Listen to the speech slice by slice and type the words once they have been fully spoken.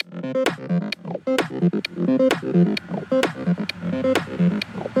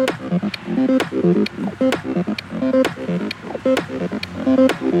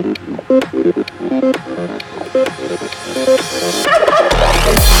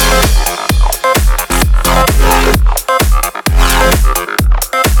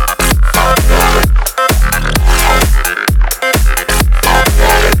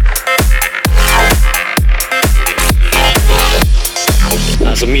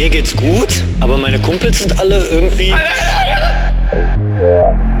Also mir geht's gut, aber meine Kumpels sind alle irgendwie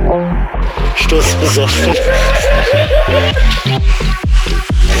sturzbesoffen.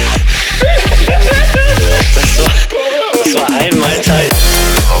 Das war Ein Mai Tai.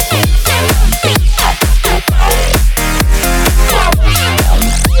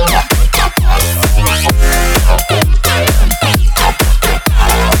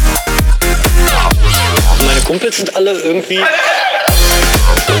 Meine Kumpels sind alle irgendwie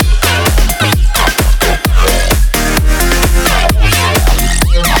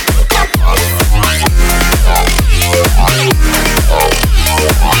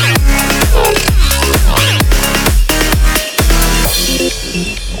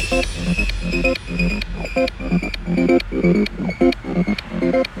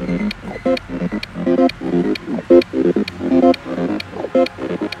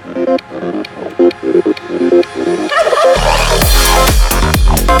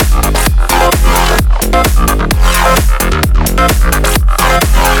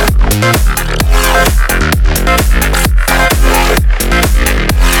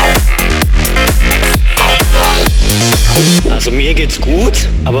Also mir geht's gut,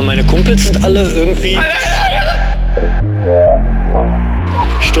 aber meine Kumpels sind alle irgendwie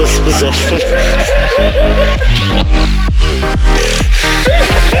sturzbesoffen.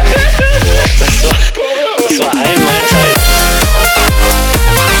 Das war Ein Mai Tai.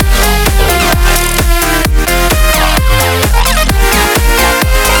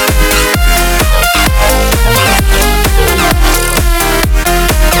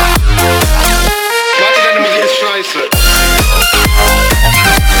 Warte, deine Musik ist scheiße.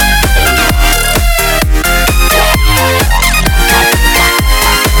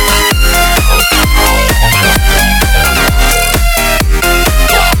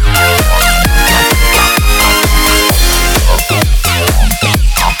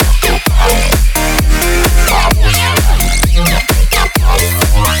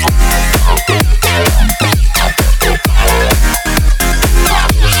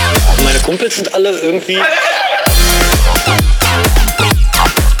 Meine Kumpels sind alle irgendwie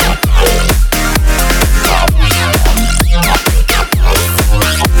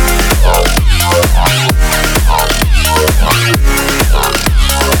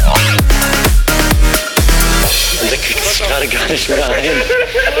und der kriegt es gerade gar nicht mehr ein.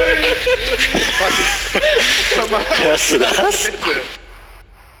 Hörst du das? Bitte.